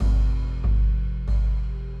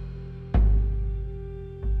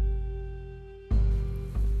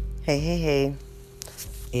Hey, hey, hey.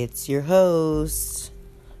 It's your host,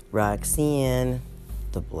 Roxanne,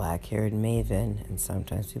 the black-haired maven, and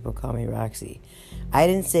sometimes people call me Roxy. I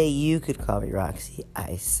didn't say you could call me Roxy.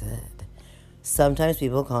 I said sometimes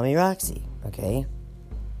people call me Roxy, okay?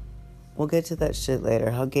 We'll get to that shit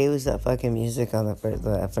later. How gay was that fucking music on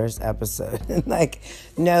the first episode? Like,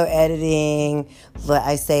 no editing.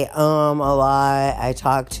 I say a lot. I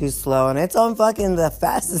talk too slow. And it's on fucking the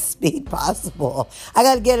fastest speed possible. I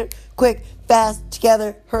gotta get it quick, fast,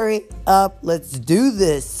 together. Hurry up. Let's do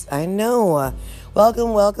this. I know.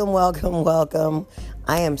 Welcome.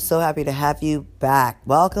 I am so happy to have you back.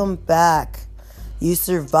 Welcome back. You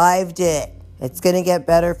survived it. It's gonna get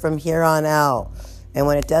better from here on out. And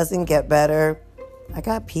when it doesn't get better, I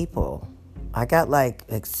got people. I got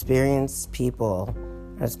experienced people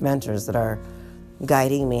as mentors that are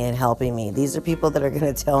guiding me and helping me. These are people that are going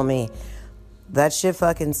to tell me that shit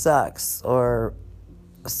fucking sucks. Or,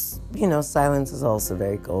 silence is also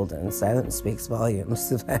very golden. Silence speaks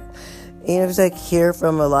volumes. It's hear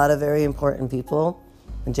from a lot of very important people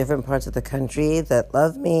in different parts of the country that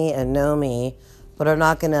love me and know me, but are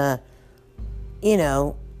not going to,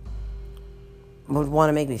 would want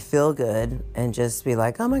to make me feel good and just be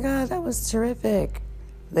like, oh my God, that was terrific.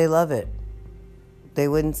 They love it. They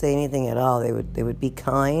wouldn't say anything at all. They would be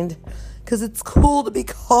kind because it's cool to be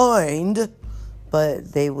kind,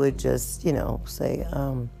 but they would just, say,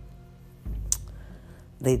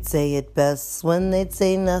 they'd say it best when they'd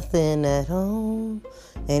say nothing at all.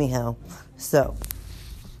 Anyhow, so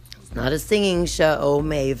it's not a singing show,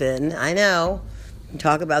 Maven. I know.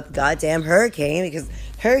 Talk about the goddamn hurricane because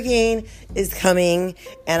hurricane is coming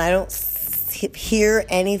and I don't hear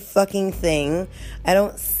any fucking thing. I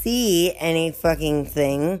don't see any fucking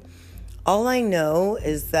thing. All I know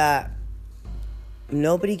is that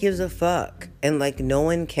nobody gives a fuck and no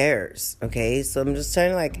one cares. Okay, so I'm just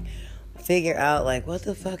trying to figure out what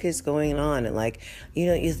the fuck is going on, and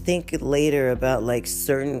you think later about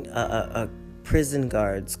certain prison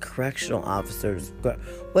guards, correctional officers,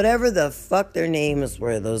 whatever the fuck their names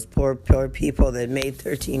were, those poor people that made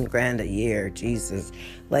 $13,000 a year. Jesus.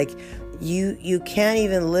 You can't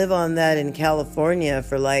even live on that in California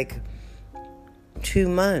for 2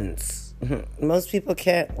 months. Most people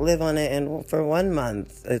can't live on it for 1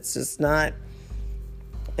 month. It's just not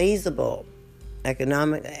feasible,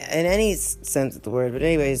 economic, in any sense of the word. But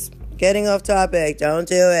anyways, getting off topic, don't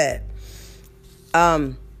do it.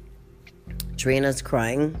 Trina's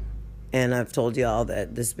crying, and I've told y'all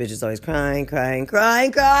that this bitch is always crying. Shut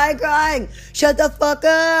the fuck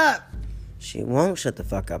up! She won't shut the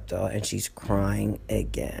fuck up, though, and she's crying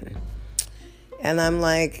again. And I'm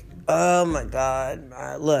like, oh my God.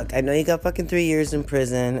 Look, I know you got fucking 3 years in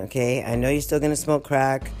prison, okay? I know you're still gonna smoke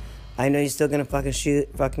crack. I know you're still gonna fucking shoot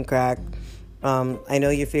fucking crack. I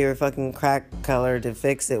know your favorite fucking crack color to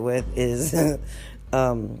fix it with is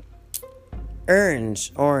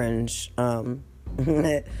orange.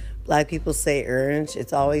 Black people say orange.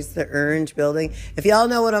 It's always the orange building. If y'all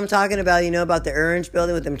know what I'm talking about, you know about the orange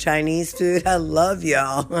building with them Chinese food. I love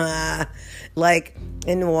y'all.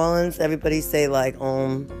 In New Orleans, everybody say it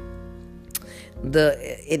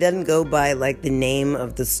doesn't go by the name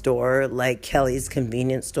of the store, like Kelly's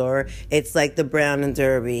convenience store. It's the Brown and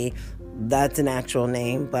Derby. That's an actual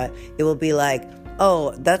name, but it will be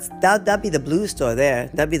oh, that'd be the blue store there.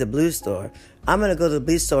 That'd be the blue store. I'm gonna go to the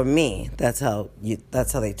blue store. Me. That's how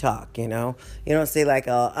they talk. You don't say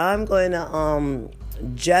I'm going to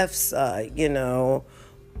Jeff's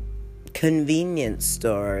convenience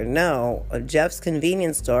store. No, Jeff's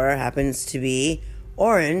convenience store happens to be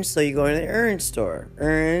orange, so you go to the orange store.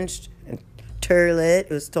 Orange and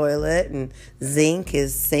toilet is toilet, and zinc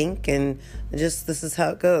is sink, and just this is how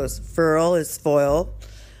it goes. Furl is foil.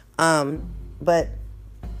 But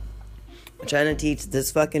I'm trying to teach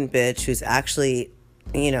this fucking bitch who's actually,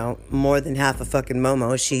 more than half a fucking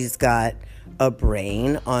Momo. She's got a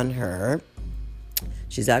brain on her.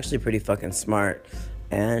 She's actually pretty fucking smart.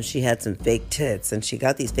 And she had some fake tits. And she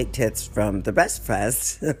got these fake tits from the Breast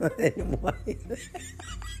Fest. Yeah,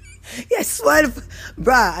 swear to...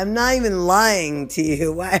 Bruh, I'm not even lying to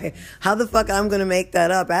you. Why? How the fuck I'm gonna make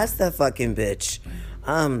that up? Ask that fucking bitch.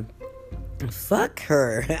 Fuck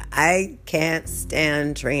her. I can't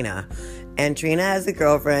stand Trina. And Trina has a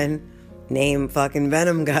girlfriend named fucking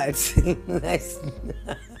Venom Guts.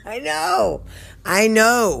 I know.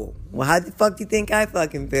 Well, how the fuck do you think I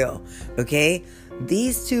fucking feel? Okay?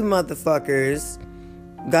 These two motherfuckers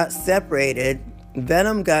got separated.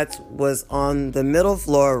 Venom Guts was on the middle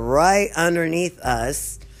floor right underneath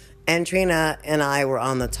us. And Trina and I were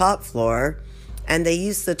on the top floor. And they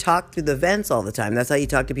used to talk through the vents all the time. That's how you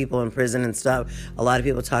talk to people in prison and stuff. A lot of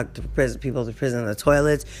people talk to people in prison in the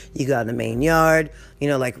toilets. You go in the main yard,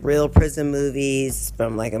 like real prison movies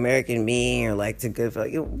from like American Me or like to good,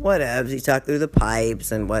 whatever. You talk through the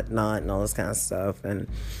pipes and whatnot and all this kind of stuff. And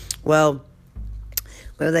well,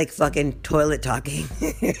 we're like fucking toilet talking.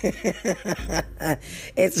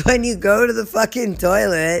 It's when you go to the fucking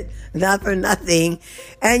toilet, not for nothing,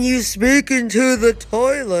 and you speak into the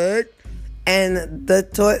toilet, and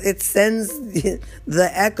it sends the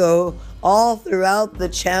echo all throughout the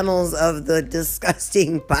channels of the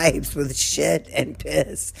disgusting pipes with shit and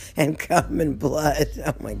piss and cum and blood.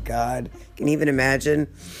 Oh my God. Can you even imagine?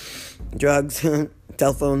 Drugs,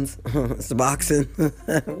 telephones,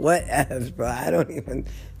 Suboxone, whatever, bro. I don't even,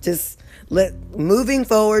 just moving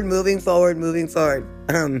forward. It's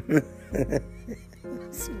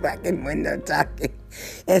fucking window talking.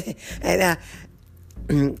 And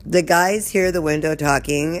the guys hear the window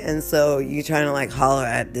talking, and so you trying to like holler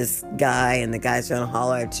at this guy, and the guy's trying to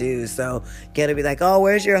holler at you. So you gotta be like, oh,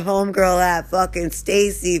 where's your homegirl at? Fucking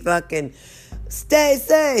Stacy, fucking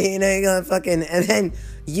Stacy. You're gonna fucking, and then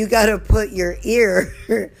you gotta put your ear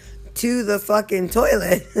to the fucking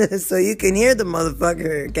toilet so you can hear the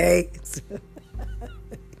motherfucker, okay?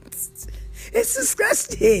 It's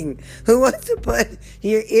disgusting. Who wants to put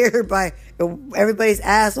your ear by everybody's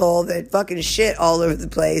asshole that fucking shit all over the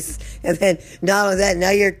place? And then not only that, now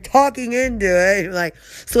you're talking into it. You're like,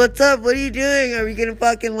 so what's up? What are you doing? Are we gonna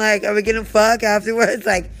fuck afterwards?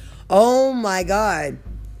 Like, oh my God.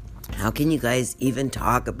 How can you guys even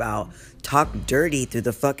talk dirty through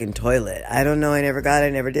the fucking toilet? I don't know. I never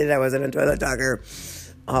did it. I wasn't a toilet talker.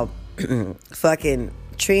 Fucking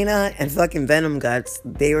Trina and fucking Venom Guts,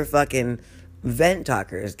 they were fucking vent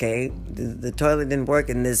talkers, okay? The toilet didn't work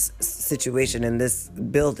in this situation, in this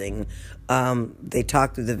building. They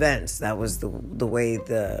talked through the vents. That was the way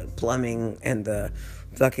the plumbing and the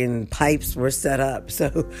fucking pipes were set up. So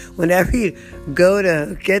whenever you go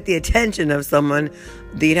to get the attention of someone,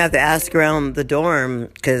 you'd have to ask around the dorm,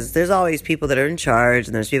 because there's always people that are in charge,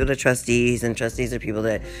 and there's people that are trustees, and trustees are people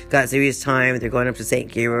that got serious time. They're going up to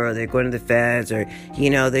St. Gabriel, or they're going to the feds, or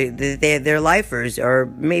they're lifers, or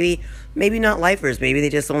maybe not lifers. Maybe they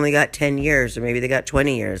just only got 10 years, or maybe they got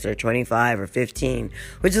 20 years, or 25, or 15,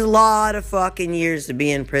 which is a lot of fucking years to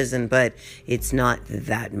be in prison, but it's not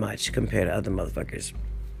that much compared to other motherfuckers.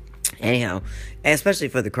 Anyhow, especially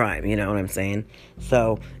for the crime, you know what I'm saying?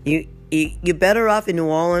 So you're better off in New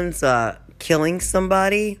Orleans killing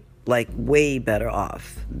somebody, like way better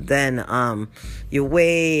off than you're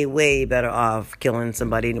way better off killing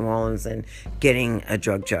somebody in New Orleans than getting a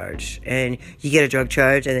drug charge. And you get a drug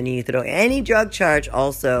charge, and then you throw any drug charge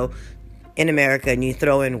also in America, and you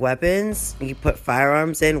throw in weapons, you put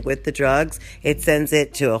firearms in with the drugs, it sends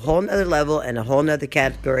it to a whole nother level and a whole nother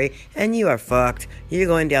category, and you are fucked. You're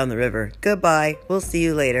going down the river. Goodbye. We'll see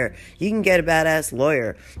you later. You can get a badass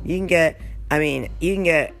lawyer. You can get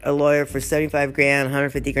a lawyer for $75,000,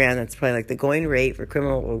 $150,000. That's probably like the going rate for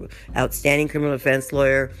outstanding criminal defense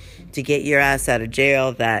lawyer to get your ass out of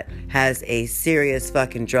jail that has a serious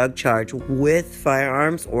fucking drug charge with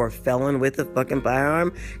firearms, or felon with a fucking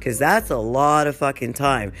firearm, because that's a lot of fucking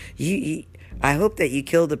time. I hope that you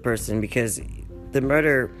killed the person, because the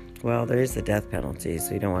murder, well, there is the death penalty,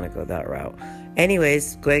 so you don't want to go that route.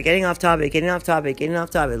 Anyways, getting off topic.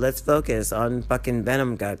 Let's focus on fucking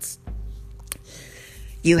Venom Guts.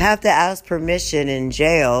 You have to ask permission in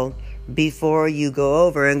jail before you go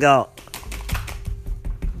over and go,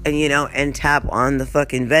 and tap on the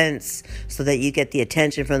fucking vents so that you get the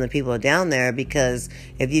attention from the people down there, because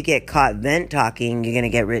if you get caught vent talking, you're going to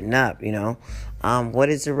get written up, What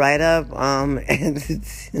is the write-up?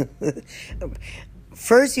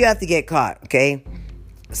 First, you have to get caught, okay?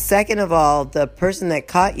 Second of all, the person that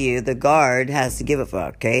caught you, the guard, has to give a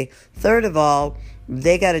fuck, okay? Third of all,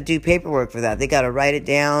 they got to do paperwork for that. They got to write it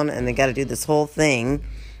down, and they got to do this whole thing,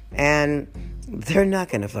 and they're not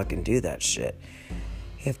going to fucking do that shit.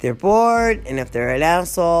 If they're bored, and if they're an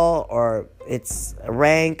asshole, or it's a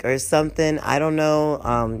rank or something, I don't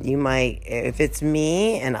know, you might, if it's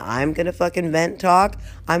me, and I'm going to fucking vent talk,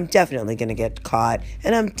 I'm definitely going to get caught,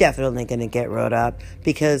 and I'm definitely going to get wrote up,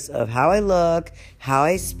 because of how I look, how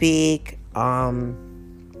I speak,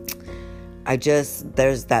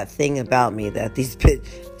 there's that thing about me that these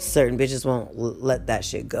certain bitches won't let that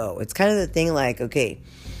shit go. It's kind of the thing like, okay,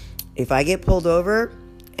 if I get pulled over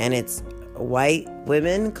and it's white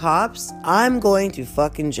women, cops, I'm going to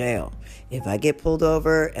fucking jail. If I get pulled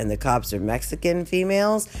over and the cops are Mexican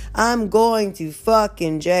females, I'm going to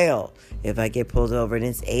fucking jail. If I get pulled over and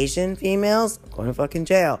it's Asian females, I'm going to fucking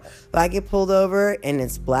jail. If I get pulled over and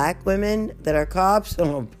it's black women that are cops,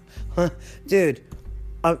 dude,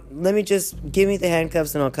 let me just, give me the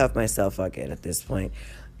handcuffs and I'll cuff myself. Fuck it at this point.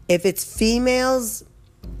 If it's females,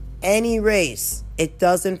 any race, it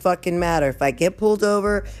doesn't fucking matter. If I get pulled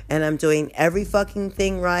over and I'm doing every fucking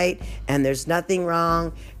thing right and there's nothing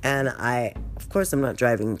wrong and of course I'm not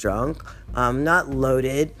driving drunk, I'm not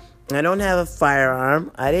loaded, I don't have a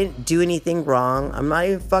firearm, I didn't do anything wrong, I'm not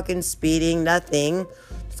even fucking speeding, nothing,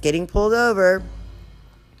 just getting pulled over.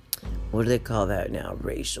 What do they call that now?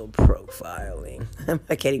 Racial profiling. I'm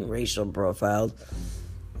not getting racial profiled.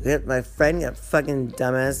 My friend got fucking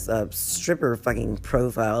dumbass, stripper fucking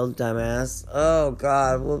profiled, dumbass. Oh,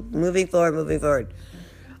 God. Well, moving forward.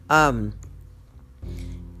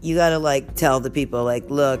 You gotta, like, tell the people, like,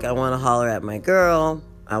 look, I want to holler at my girl.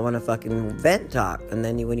 I want to fucking vent talk. And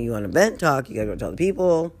then when you want to vent talk, you gotta go tell the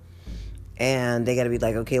people. And they got to be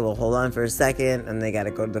like, okay, well, hold on for a second. And they got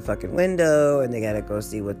to go to the fucking window. And they got to go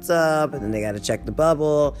see what's up. And then they got to check the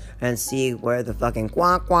bubble. And see where the fucking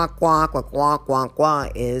quack, quack, quack, quack, quack, quack,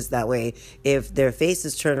 quack is. That way, if their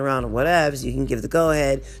faces turn around or whatever, so you can give the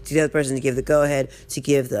go-ahead to the other person to give the go-ahead to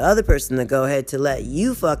give the other person the go-ahead to let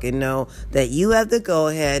you fucking know that you have the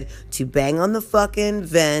go-ahead to bang on the fucking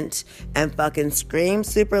vent and fucking scream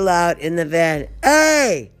super loud in the vent.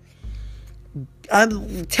 Hey!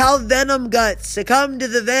 Tell Venom Guts to come to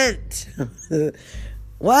the vent.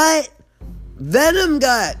 What? Venom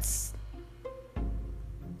Guts.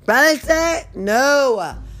 What I say?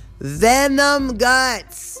 No. Venom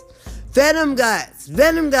Guts. Venom Guts.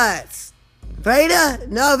 Venom Guts. Trina?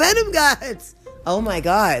 No, Venom Guts. Oh my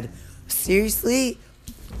God. Seriously?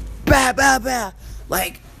 Bah, bah, bah.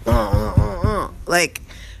 Like, like,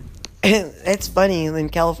 it's funny, in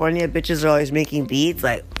California, bitches are always making beats,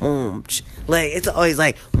 like, boom, like, it's always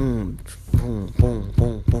like, boom, boom, boom,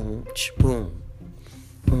 boom, boom, boom,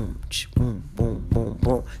 boom, boom, boom, boom,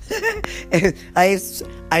 boom. And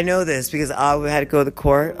I know this because I had to go to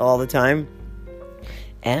court all the time.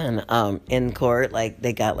 And in court, like,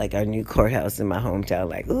 they got, like, our new courthouse in my hometown,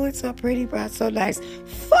 like, oh, it's so pretty, bro, it's so nice.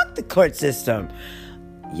 Fuck the court system.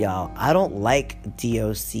 Y'all, I don't like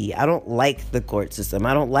DOC. I don't like the court system.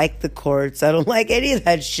 I don't like the courts. I don't like any of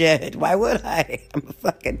that shit. Why would I?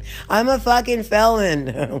 I'm a fucking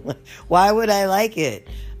felon. Why would I like it?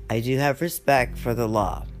 I do have respect for the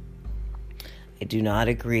law. I do not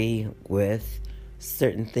agree with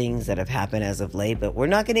certain things that have happened as of late, but we're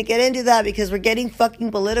not going to get into that because we're getting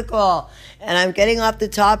fucking political and I'm getting off the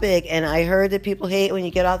topic. And I heard that people hate when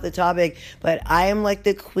you get off the topic, but I am like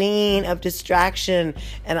the queen of distraction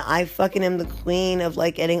and I fucking am the queen of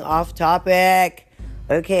like getting off topic.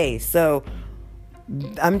 Okay, so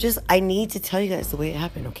I need to tell you guys the way it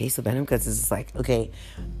happened. Okay, so Venom Guts is just like, okay,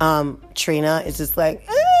 Trina is just like,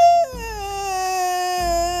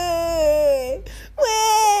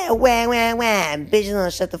 wham, wham, wham. Bitch, no,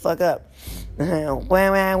 shut the fuck up. Wham,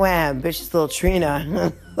 wham, wham. Bitch, it's little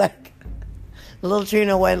Trina. Like, little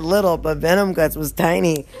Trina went little, but Venom Guts was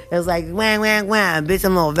tiny. It was like, wham, wham, wham. Bitch,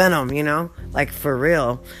 I'm little Venom, you know? Like, for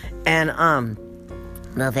real. And,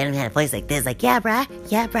 no, Venom had a voice like this, like, yeah, bruh,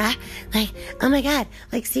 like, oh my God,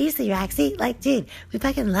 like, seriously, Roxy, like, dude, we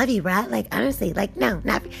fucking love you, bruh, like, honestly, like, no,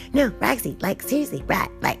 Roxy, like, seriously,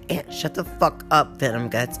 bruh, like, shut the fuck up, Venom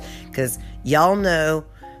Guts, because y'all know,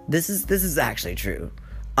 this is actually true,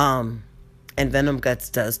 and Venom Guts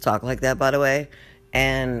does talk like that, by the way,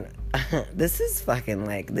 and this is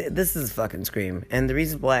fucking Scream, and the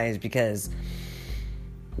reason why is because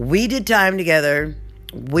we did time together.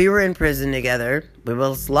 We were in prison together. We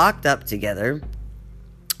were locked up together.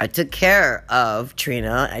 I took care of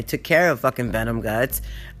Trina. I took care of fucking Venom Guts.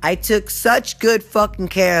 I took such good fucking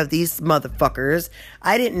care of these motherfuckers.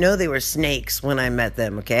 I didn't know they were snakes when I met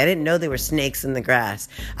them, okay? I didn't know they were snakes in the grass.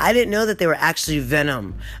 I didn't know that they were actually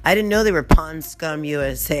venom. I didn't know they were Pond Scum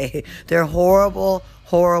USA. They're horrible,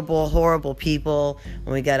 horrible, horrible people.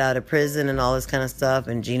 When we got out of prison and all this kind of stuff,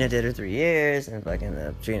 and Gina did her 3 years, and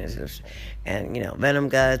fucking Trina, and, you know, Venom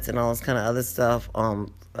Guts and all this kind of other stuff.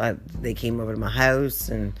 They came over to my house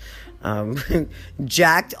and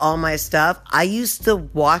jacked all my stuff. I used to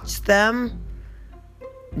watch them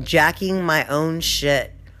jacking my own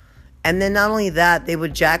shit. And then not only that, they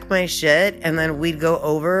would jack my shit, and then we'd go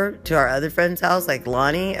over to our other friend's house, like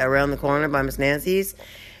Lonnie, around the corner by Miss Nancy's,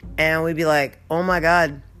 and we'd be like, oh my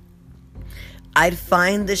God, I'd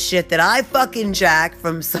find the shit that I fucking jacked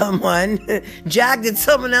from someone, jacked at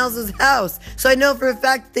someone else's house. So I know for a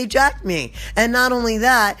fact that they jacked me. And not only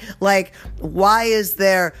that, like, why is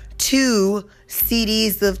there 2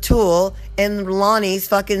 CDs of Tool in Lonnie's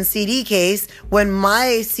fucking CD case when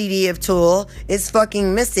my CD of Tool is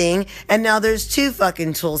fucking missing, and now there's 2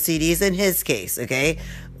 fucking Tool CDs in his case, okay?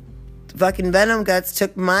 Fucking Venom Guts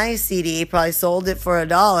took my CD, probably sold it for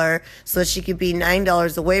 $1 so she could be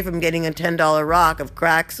 $9 away from getting a $10 rock of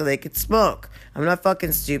crack so they could smoke. I'm not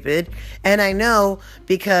fucking stupid. And I know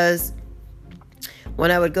because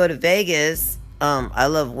when I would go to Vegas, I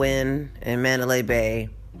love Wynn and Mandalay Bay,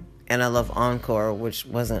 and I love Encore, which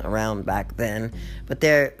wasn't around back then. But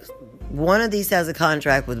one of these has a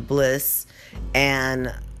contract with Bliss,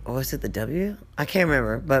 and was it the W? I can't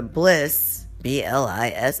remember, but Bliss,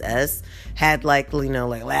 Bliss, had like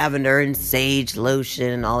lavender and sage lotion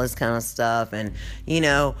and all this kind of stuff. And,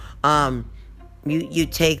 you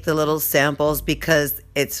take the little samples because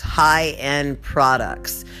it's high-end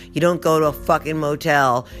products. You don't go to a fucking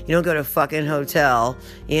motel. You don't go to a fucking hotel,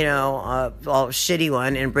 all shitty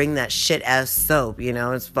one, and bring that shit ass soap,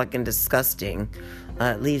 It's fucking disgusting.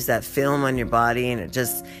 It leaves that film on your body, and it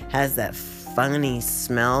just has that funny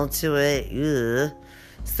smell to it. Ugh.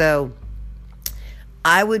 So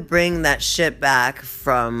I would bring that shit back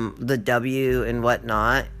from the W and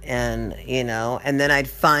whatnot, and then I'd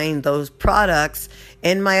find those products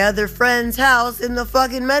in my other friend's house in the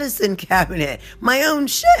fucking medicine cabinet. My own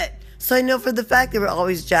shit. So I know for the fact they were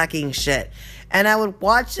always jacking shit. And I would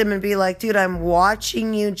watch them and be like, dude, I'm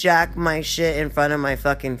watching you jack my shit in front of my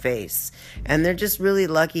fucking face. And they're just really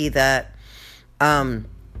lucky that, I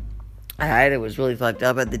either was really fucked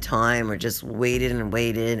up at the time or just waited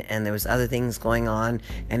and there was other things going on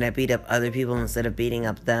and I beat up other people instead of beating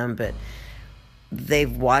up them. But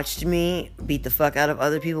they've watched me beat the fuck out of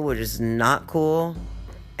other people, which is not cool.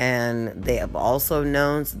 And they have also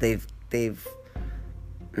known, so they've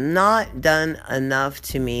not done enough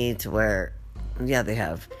to me to where, yeah, they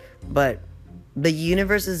have. But the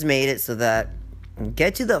universe has made it so that,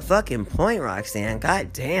 get to the fucking point, Roxanne.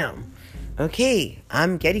 God damn. Okay,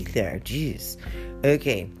 I'm getting there. Jeez.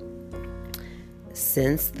 Okay.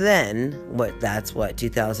 Since then, that's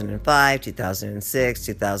 2005, 2006,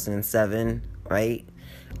 2007, right?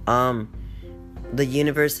 The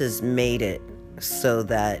universe has made it so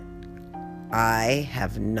that I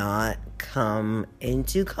have not come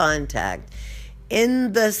into contact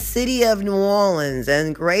in the city of New Orleans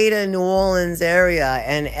and greater New Orleans area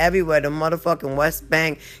and everywhere, the motherfucking West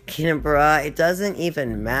Bank, Kinnebra, it doesn't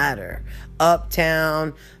even matter.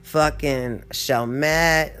 Uptown, fucking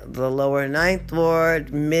Chalmette, the lower Ninth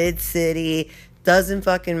Ward, Mid-City, doesn't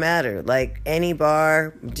fucking matter. Like any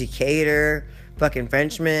bar, Decatur, fucking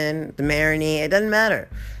Frenchman, the Marigny, it doesn't matter.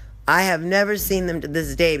 I have never seen them to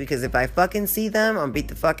this day because if I fucking see them, I'll beat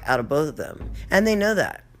the fuck out of both of them. And they know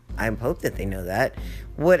that. I hope that they know that.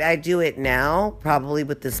 Would I do it now? Probably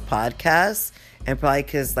with this podcast. And probably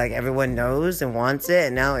because like everyone knows and wants it.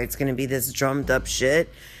 And now it's going to be this drummed up shit.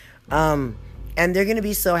 And they're going to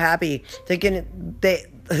be so happy.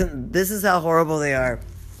 This is how horrible they are.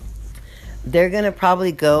 They're going to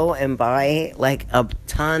probably go and buy like a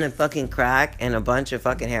ton of fucking crack and a bunch of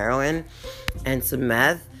fucking heroin and some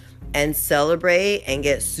meth and celebrate and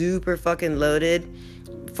get super fucking loaded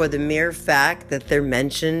for the mere fact that they're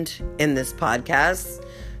mentioned in this podcast.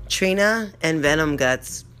 Trina and Venom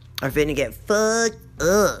Guts are finna get fucked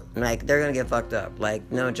up. Like, they're gonna get fucked up. Like,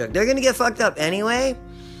 no joke. They're gonna get fucked up anyway,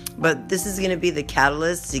 but this is gonna be the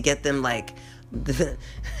catalyst to get them, like,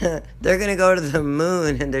 they're gonna go to the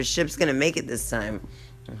moon and their ship's gonna make it this time.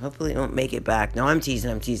 And hopefully it won't make it back. No, I'm teasing.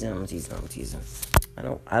 I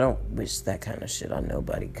don't wish that kind of shit on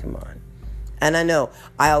nobody. Come on. And I know,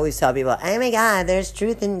 I always tell people, oh my God, there's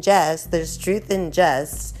truth in jest. There's truth in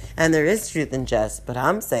jest. And there is truth in jest. But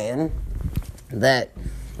I'm saying that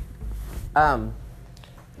I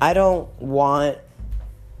don't want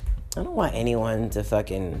anyone to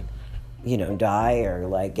fucking, die or,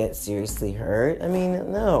 like, get seriously hurt. I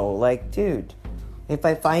mean, no. Like, dude, if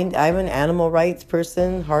I'm an animal rights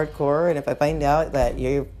person, hardcore, and if I find out that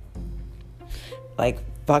you're, like,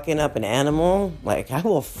 fucking up an animal, like, I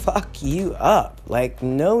will fuck you up. Like,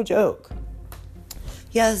 no joke.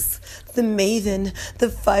 Yes, the Maven, the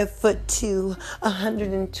 5'2",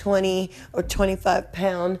 120 or 25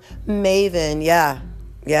 pound Maven. Yeah,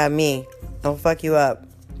 me. I'll fuck you up.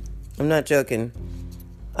 I'm not joking.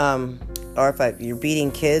 Or if you're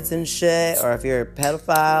beating kids and shit, or if you're a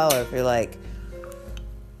pedophile, or if you're like,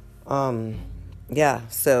 yeah,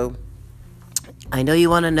 so I know you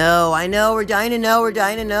want to know. I know, we're dying to know. We're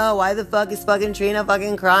dying to know. Why the fuck is fucking Trina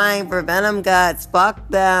fucking crying for Venom Guts? Fuck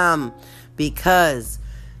them. Because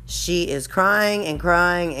she is crying and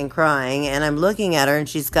crying and crying, and I'm looking at her, and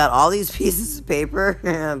she's got all these pieces of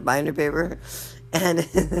paper, binder paper, and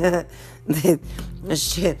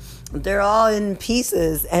they're all in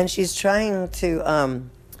pieces, and she's trying to,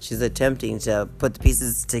 she's attempting to put the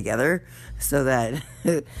pieces together so that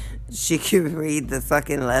she can read the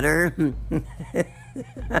fucking letter.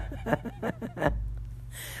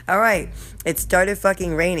 All right, it started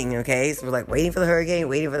fucking raining, okay? So we're like waiting for the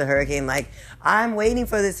hurricane. Like, I'm waiting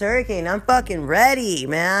for this hurricane. I'm fucking ready,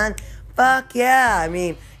 man. Fuck yeah. I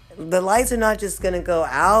mean, the lights are not just going to go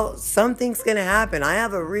out. Something's going to happen. I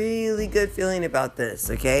have a really good feeling about this,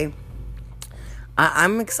 okay?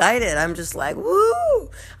 I'm excited. I'm just like, woo!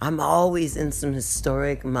 I'm always in some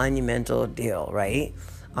historic, monumental deal, right?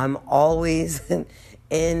 I'm always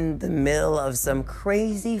in the middle of some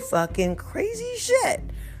crazy shit.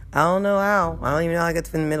 I don't know how. I don't even know how I get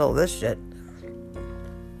to the middle of this shit.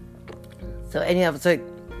 So anyhow, so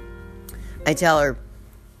I tell her,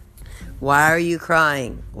 why are you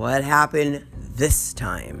crying? What happened this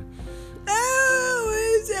time?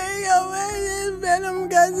 Venom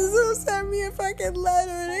Guts sent me a fucking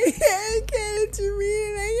letter and I can't get it to me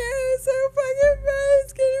and it's so fucking bad.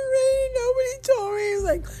 It's getting rainy. Nobody told me. It's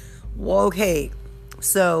like, well, okay,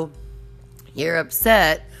 so you're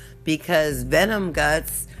upset because Venom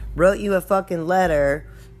Guts wrote you a fucking letter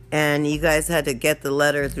and you guys had to get the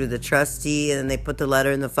letter through the trustee and then they put the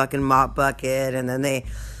letter in the fucking mop bucket and then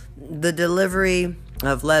the delivery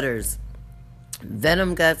of letters.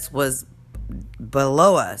 Venom Guts was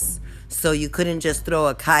below us. So you couldn't just throw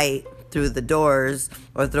a kite through the doors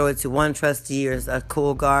or throw it to one trustee or a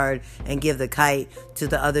cool guard and give the kite to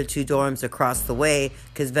the other two dorms across the way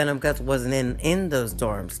because Venom Guts wasn't in those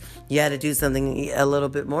dorms. You had to do something a little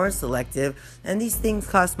bit more selective. And these things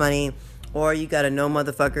cost money or you got to know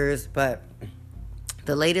motherfuckers. But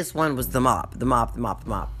the latest one was the mop.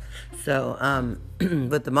 So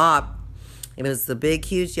with the mop, it was the big,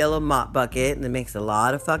 huge yellow mop bucket and it makes a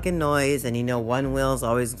lot of fucking noise. And you know, one wheel's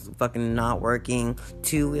always fucking not working.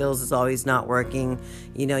 Two wheels is always not working.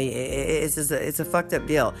 You know, it's a fucked up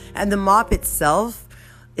deal. And the mop itself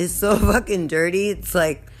is so fucking dirty. It's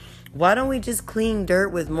like, why don't we just clean dirt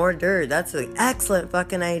with more dirt? That's an excellent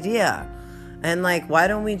fucking idea. And like, why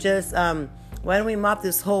don't we mop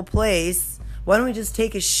this whole place? Why don't we just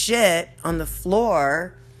take a shit on the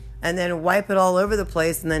floor and then wipe it all over the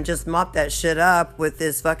place and then just mop that shit up with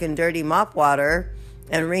this fucking dirty mop water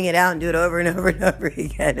and wring it out and do it over and over and over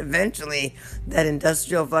again. Eventually, that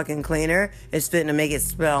industrial fucking cleaner is fitting to make it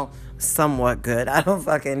smell somewhat good. I don't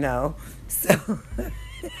fucking know. So,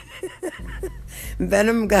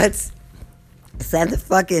 Venom Guts sent the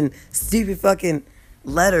fucking stupid fucking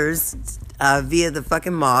letters via the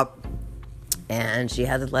fucking mop. And she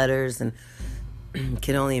had the letters and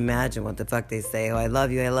can only imagine what the fuck they say. Oh, I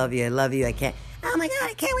love you, I love you, I love you, I can't. Oh my god,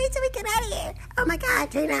 I can't wait till we get out of here. Oh my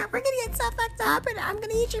god, Trina, we're gonna get so fucked up and I'm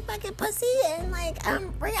gonna eat your fucking pussy and like,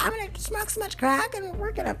 I'm gonna smoke so much crack and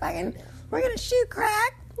we're gonna shoot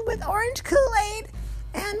crack with orange Kool-Aid.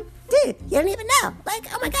 And dude, you don't even know. Like,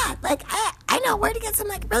 oh my god, like, I know where to get some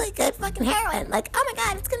like really good fucking heroin. Like, oh my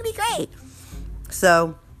god, it's gonna be great.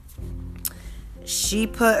 So, she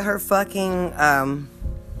put her fucking,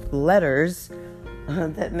 letters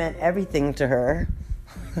that meant everything to her.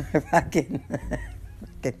 fucking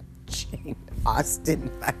Jane Austen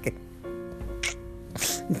fucking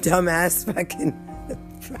dumbass fucking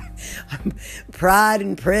Pride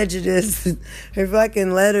and Prejudice. Her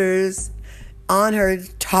fucking letters on her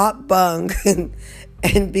top bunk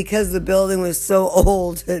and because the building was so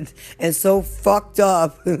old and so fucked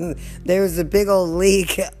up, there was a big old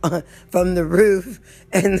leak from the roof.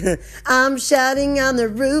 And I'm shouting on the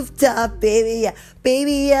rooftop, baby.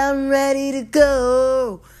 Baby, I'm ready to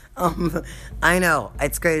go. I know.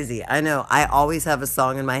 It's crazy. I know. I always have a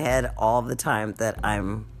song in my head all the time that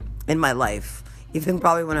I'm in my life. Even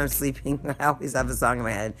probably when I'm sleeping, I always have a song in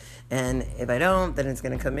my head. And if I don't, then it's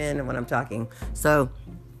going to come in when I'm talking. So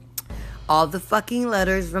all the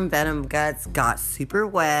letters from Venom Guts got super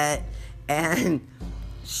wet, and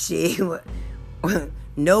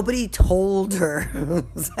nobody told her. It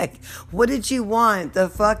was like, what did you want? The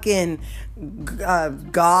fucking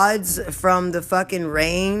gods from the fucking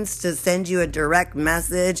rains to send you a direct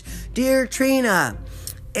message? Dear Trina,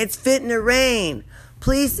 it's fitting to rain.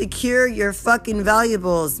 Please secure your fucking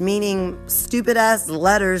valuables, meaning stupid ass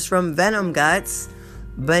letters from Venom Guts,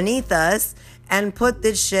 beneath us, and put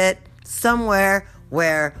this shit somewhere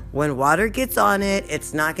where when water gets on it,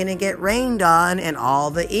 it's not going to get rained on and all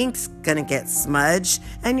the ink's going to get smudged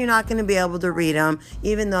and you're not going to be able to read them,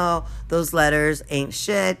 even though those letters ain't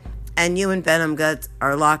shit. And you and Venom Guts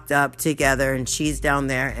are locked up together and she's down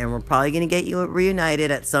there and we're probably going to get you reunited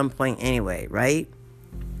at some point anyway, right?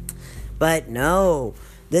 But no,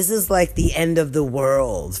 this is like the end of the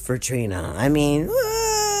world for Trina. I mean,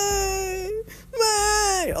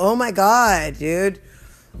 oh my God, dude.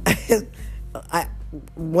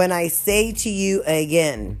 When I say to you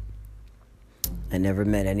again, I never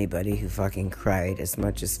met anybody who fucking cried as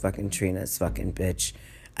much as fucking Trina's fucking bitch.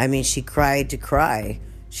 I mean, she cried to cry.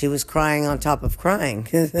 She was crying on top of crying.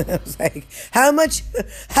 I was like,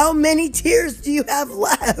 how many tears do you have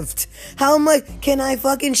left? How much can I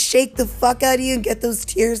fucking shake the fuck out of you and get those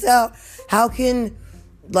tears out? How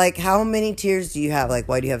many tears do you have? Like,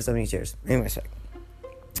 why do you have so many tears? Anyway, sorry.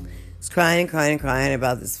 It's crying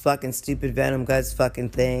about this fucking stupid Venom Guts fucking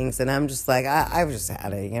things. And I'm just like, I've just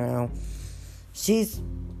had it, you know. She's,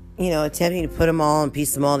 you know, attempting to put them all and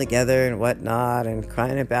piece them all together and whatnot and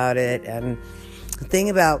crying about it. And the thing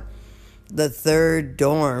about the third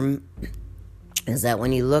dorm is that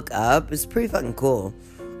when you look up, it's pretty fucking cool.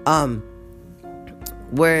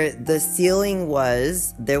 Where the ceiling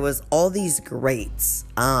was, there was all these grates.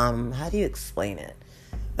 How do you explain it?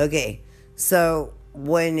 Okay, so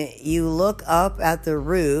when you look up at the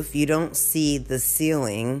roof, you don't see the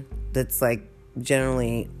ceiling that's like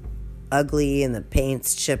generally ugly and the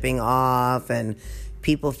paint's chipping off and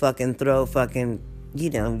people fucking throw fucking, you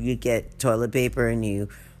know, you get toilet paper and you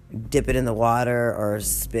dip it in the water or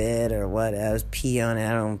spit or what else, pee on it,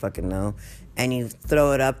 I don't fucking know. And you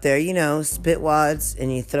throw it up there, you know, spit wads,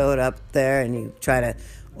 and you throw it up there and you try to,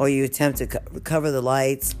 or you attempt to cover the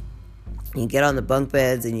lights. You get on the bunk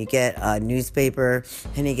beds and you get newspaper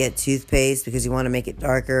and you get toothpaste because you want to make it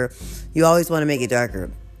darker. You always want to make it darker.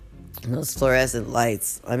 And those fluorescent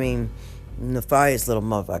lights, I mean, nefarious little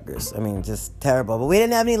motherfuckers. I mean, just terrible. But we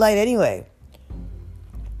didn't have any light anyway.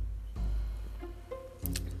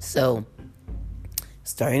 So,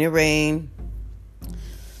 starting to rain.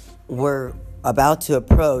 We're about to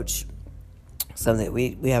approach something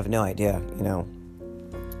we have no idea, you know.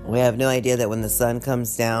 We have no idea that when the sun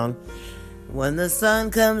comes down,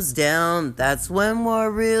 that's when we're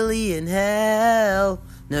really in hell.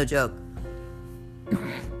 No joke.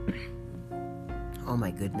 Oh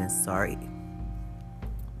my goodness, sorry.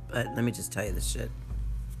 But let me just tell you this shit.